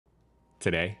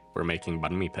Today, we're making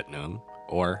Bánh Mì Thịt Nướng,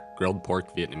 or grilled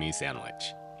pork Vietnamese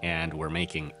sandwich, and we're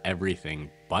making everything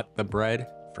but the bread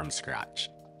from scratch.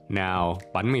 Now,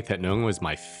 Bánh Mì Thịt Nướng was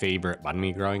my favorite bánh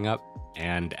mì growing up,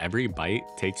 and every bite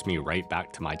takes me right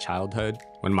back to my childhood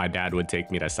when my dad would take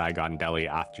me to Saigon Deli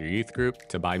after youth group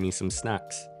to buy me some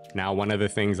snacks. Now, one of the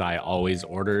things I always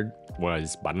ordered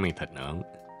was Bánh Mì Thịt Nướng.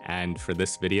 And for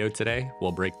this video today,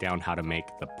 we'll break down how to make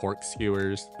the pork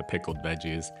skewers, the pickled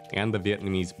veggies, and the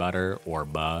Vietnamese butter or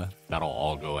ba that'll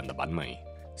all go in the bánh mì.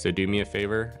 So do me a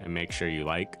favor and make sure you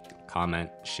like, comment,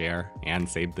 share, and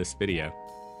save this video.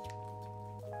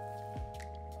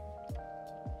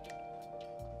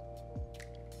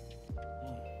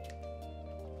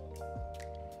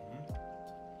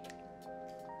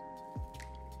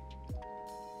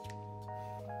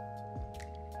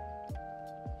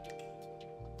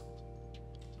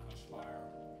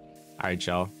 Alright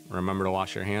y'all, remember to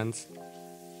wash your hands.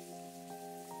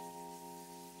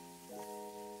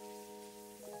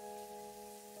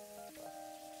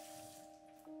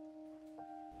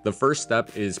 The first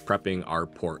step is prepping our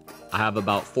pork. I have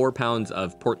about 4 pounds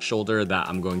of pork shoulder that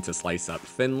I'm going to slice up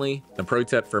thinly. The pro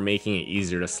tip for making it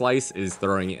easier to slice is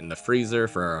throwing it in the freezer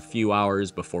for a few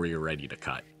hours before you're ready to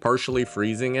cut. Partially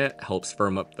freezing it helps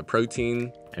firm up the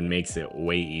protein and makes it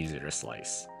way easier to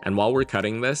slice. And while we're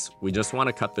cutting this, we just want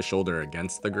to cut the shoulder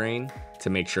against the grain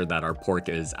to make sure that our pork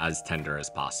is as tender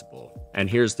as possible. And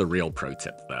here's the real pro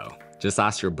tip though. Just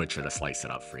ask your butcher to slice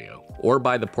it up for you. Or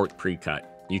buy the pork pre-cut.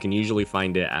 You can usually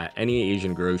find it at any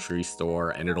Asian grocery store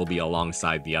and it'll be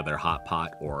alongside the other hot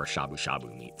pot or shabu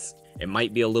shabu meats. It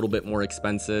might be a little bit more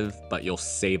expensive, but you'll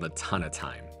save a ton of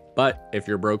time. But if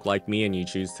you're broke like me and you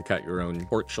choose to cut your own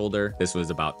pork shoulder, this was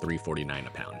about $3.49 a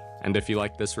pound. And if you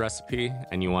like this recipe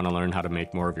and you want to learn how to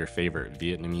make more of your favorite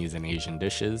Vietnamese and Asian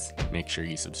dishes, make sure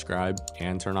you subscribe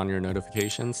and turn on your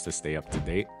notifications to stay up to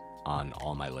date on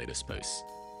all my latest posts.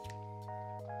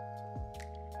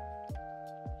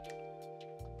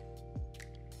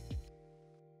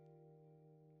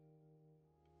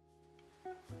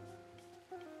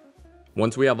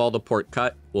 Once we have all the pork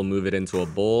cut, we'll move it into a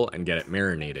bowl and get it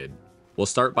marinated. We'll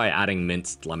start by adding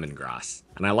minced lemongrass.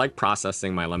 And I like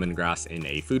processing my lemongrass in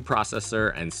a food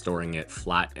processor and storing it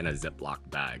flat in a Ziploc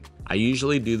bag. I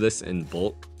usually do this in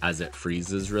bulk as it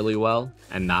freezes really well,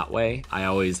 and that way I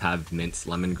always have minced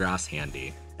lemongrass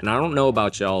handy. And I don't know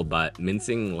about y'all, but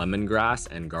mincing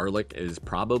lemongrass and garlic is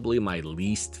probably my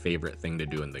least favorite thing to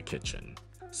do in the kitchen.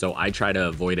 So I try to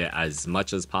avoid it as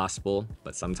much as possible,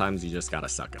 but sometimes you just gotta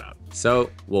suck it up. So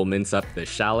we'll mince up the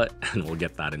shallot and we'll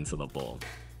get that into the bowl.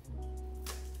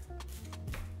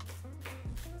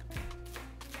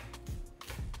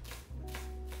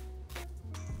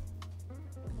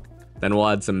 Then we'll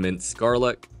add some minced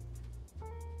garlic.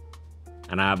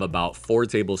 And I have about 4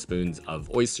 tablespoons of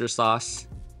oyster sauce.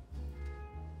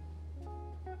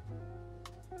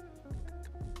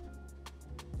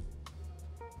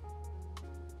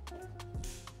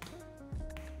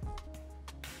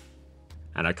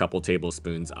 And a couple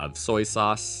tablespoons of soy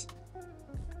sauce,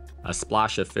 a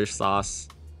splash of fish sauce.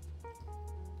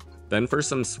 Then for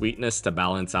some sweetness to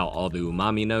balance out all the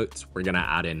umami notes, we're gonna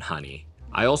add in honey.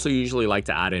 I also usually like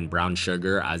to add in brown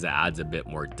sugar as it adds a bit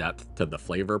more depth to the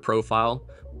flavor profile,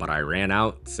 but I ran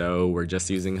out, so we're just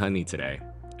using honey today,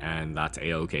 and that's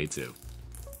a-okay too.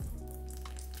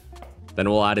 Then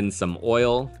we'll add in some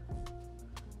oil,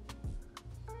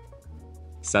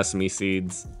 sesame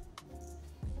seeds,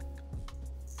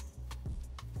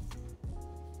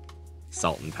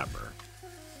 salt and pepper.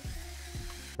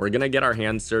 We're gonna get our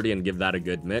hands dirty and give that a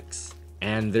good mix.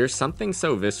 And there's something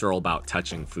so visceral about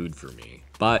touching food for me,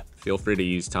 but feel free to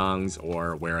use tongs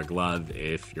or wear a glove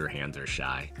if your hands are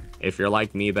shy. If you're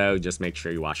like me though, just make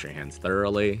sure you wash your hands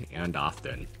thoroughly and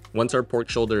often. Once our pork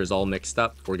shoulder is all mixed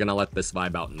up, we're gonna let this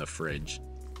vibe out in the fridge.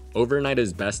 Overnight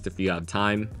is best if you have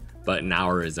time, but an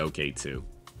hour is okay too.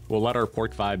 We'll let our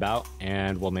pork vibe out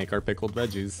and we'll make our pickled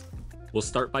veggies. We'll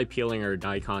start by peeling our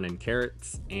daikon and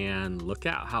carrots, and look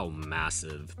at how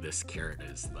massive this carrot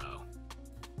is though.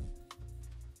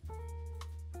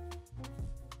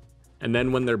 And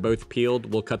then when they're both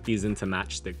peeled, we'll cut these into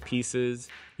matchstick pieces.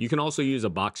 You can also use a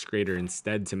box grater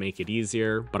instead to make it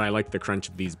easier, but I like the crunch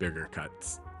of these bigger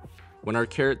cuts. When our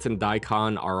carrots and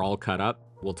daikon are all cut up,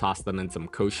 we'll toss them in some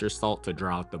kosher salt to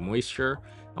draw out the moisture,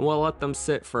 and we'll let them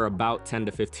sit for about 10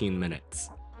 to 15 minutes.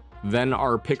 Then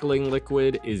our pickling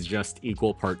liquid is just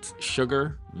equal parts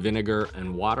sugar, vinegar,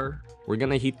 and water. We're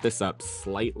gonna heat this up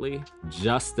slightly,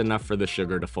 just enough for the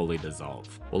sugar to fully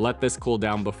dissolve. We'll let this cool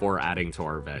down before adding to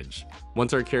our veg.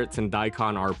 Once our carrots and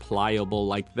daikon are pliable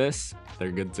like this,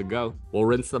 they're good to go. We'll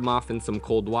rinse them off in some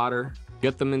cold water,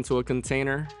 get them into a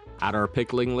container, Add our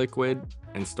pickling liquid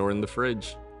and store in the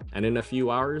fridge. And in a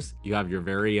few hours, you have your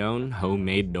very own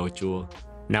homemade do chua.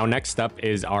 Now next up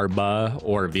is our ba,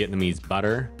 or Vietnamese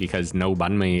butter, because no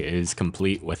bánh mì is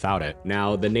complete without it.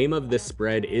 Now the name of this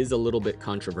spread is a little bit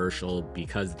controversial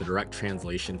because the direct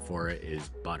translation for it is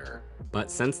butter. But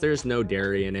since there's no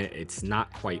dairy in it, it's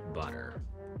not quite butter.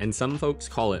 And some folks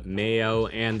call it mayo,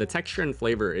 and the texture and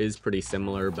flavor is pretty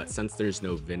similar, but since there's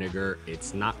no vinegar,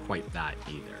 it's not quite that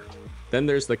either. Then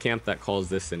there's the camp that calls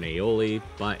this an aioli,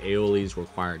 but aiolis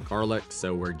require garlic,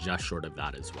 so we're just short of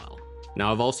that as well. Now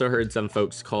I've also heard some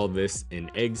folks call this an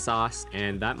egg sauce,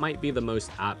 and that might be the most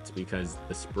apt because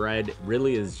the spread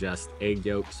really is just egg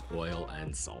yolks, oil,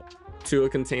 and salt. To a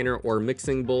container or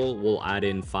mixing bowl, we'll add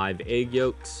in 5 egg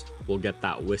yolks. We'll get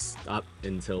that whisked up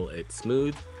until it's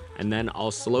smooth, and then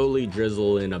I'll slowly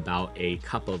drizzle in about a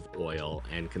cup of oil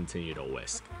and continue to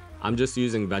whisk. I'm just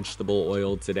using vegetable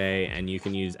oil today, and you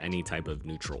can use any type of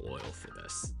neutral oil for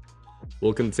this.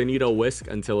 We'll continue to whisk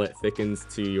until it thickens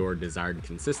to your desired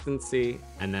consistency,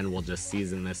 and then we'll just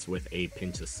season this with a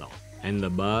pinch of salt. And the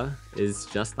ba is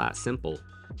just that simple.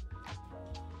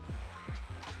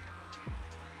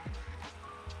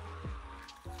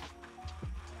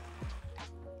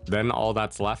 Then all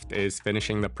that's left is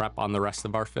finishing the prep on the rest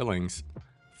of our fillings.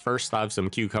 First, I have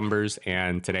some cucumbers,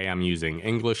 and today I'm using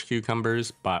English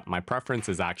cucumbers, but my preference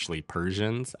is actually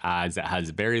Persians as it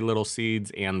has very little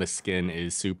seeds and the skin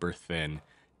is super thin,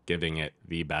 giving it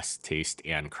the best taste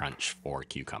and crunch for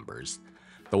cucumbers.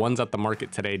 The ones at the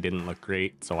market today didn't look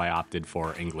great, so I opted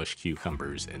for English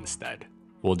cucumbers instead.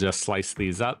 We'll just slice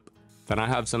these up. Then I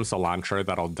have some cilantro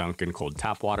that I'll dunk in cold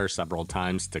tap water several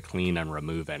times to clean and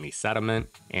remove any sediment,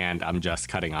 and I'm just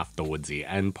cutting off the woodsy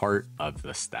end part of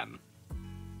the stem.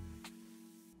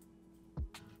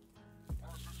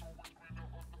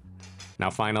 Now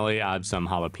finally, I have some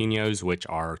jalapenos, which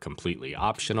are completely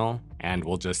optional, and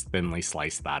we'll just thinly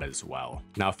slice that as well.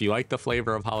 Now, if you like the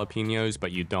flavor of jalapenos,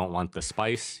 but you don't want the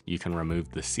spice, you can remove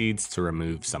the seeds to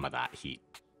remove some of that heat.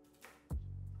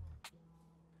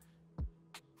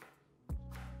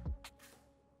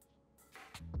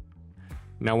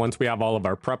 Now, once we have all of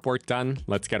our prep work done,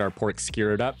 let's get our pork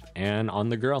skewered up and on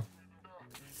the grill.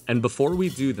 And before we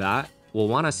do that, we'll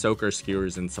want to soak our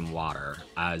skewers in some water,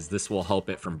 as this will help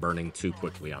it from burning too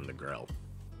quickly on the grill.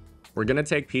 We're going to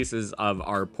take pieces of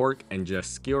our pork and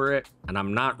just skewer it, and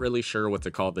I'm not really sure what to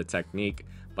call the technique,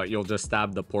 but you'll just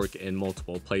stab the pork in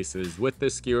multiple places with the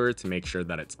skewer to make sure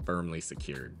that it's firmly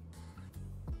secured.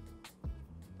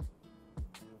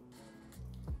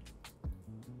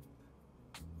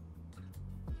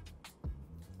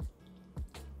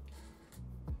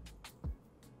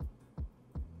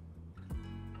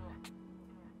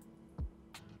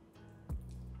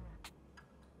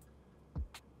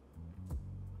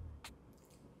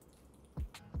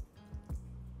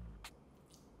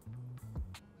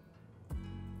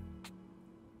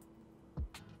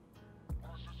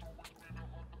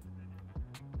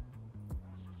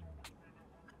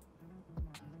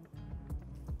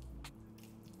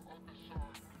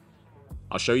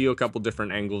 I'll show you a couple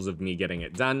different angles of me getting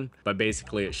it done, but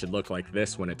basically it should look like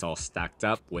this when it's all stacked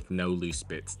up with no loose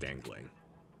bits dangling.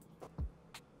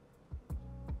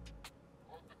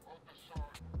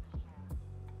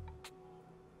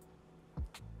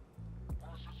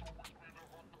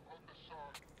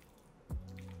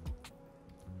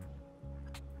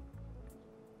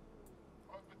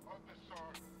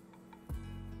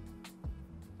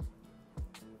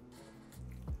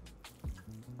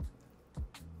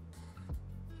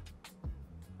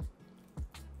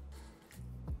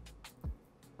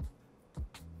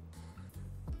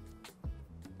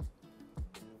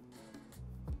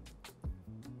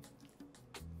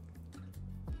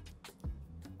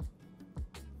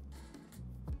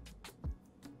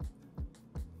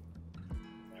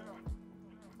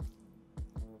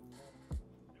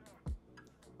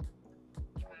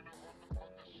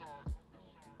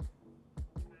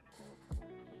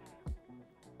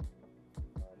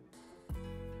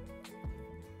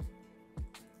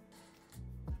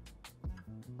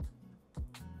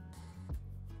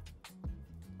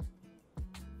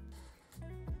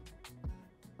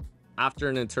 After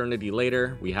an eternity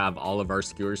later, we have all of our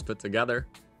skewers put together.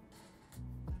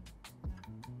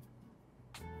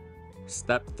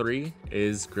 Step 3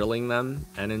 is grilling them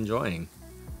and enjoying.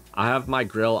 I have my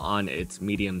grill on its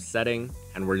medium setting,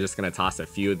 and we're just gonna toss a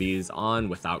few of these on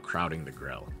without crowding the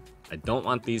grill. I don't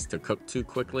want these to cook too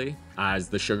quickly, as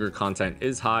the sugar content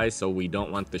is high, so we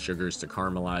don't want the sugars to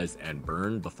caramelize and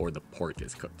burn before the pork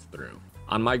is cooked through.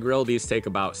 On my grill, these take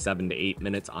about 7 to 8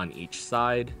 minutes on each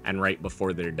side, and right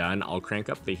before they're done, I'll crank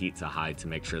up the heat to high to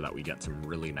make sure that we get some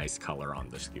really nice color on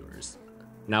the skewers.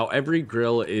 Now, every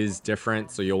grill is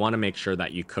different, so you'll want to make sure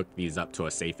that you cook these up to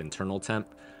a safe internal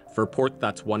temp. For pork,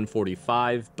 that's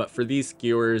 145, but for these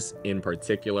skewers in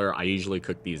particular, I usually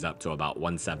cook these up to about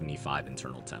 175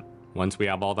 internal temp. Once we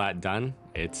have all that done,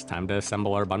 it's time to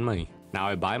assemble our banh mi. Now,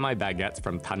 I buy my baguettes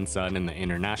from Tan Son in the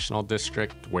International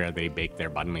District, where they bake their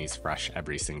banh mis fresh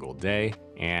every single day,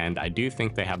 and I do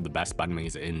think they have the best banh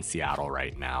mis in Seattle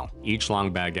right now. Each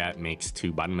long baguette makes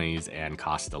 2 banh mis and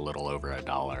costs a little over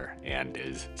 $1 and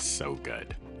is so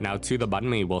good. Now, to the banh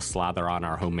mi, we'll slather on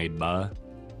our homemade buh.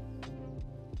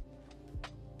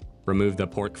 Remove the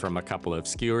pork from a couple of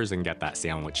skewers and get that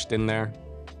sandwiched in there.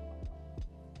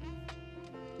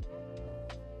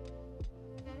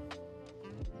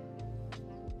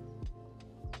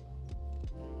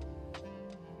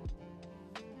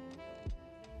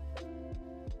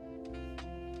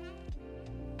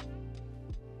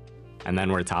 And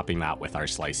then we're topping that with our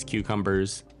sliced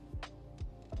cucumbers,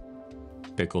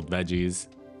 pickled veggies,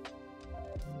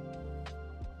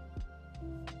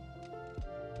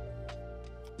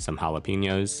 some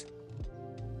jalapenos,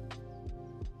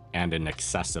 and an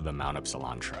excessive amount of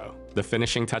cilantro. The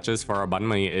finishing touches for our banh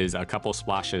mi is a couple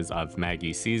splashes of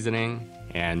Maggi seasoning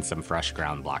and some fresh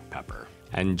ground black pepper.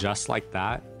 And just like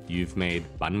that, you've made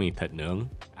Bánh Mì Thịt Nướng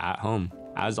at home.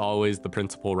 As always, the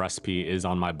printable recipe is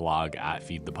on my blog at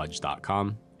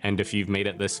feedthepudge.com. And if you've made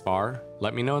it this far,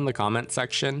 let me know in the comment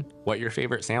section what your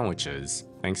favorite sandwich is.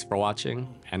 Thanks for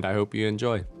watching, and I hope you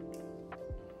enjoy.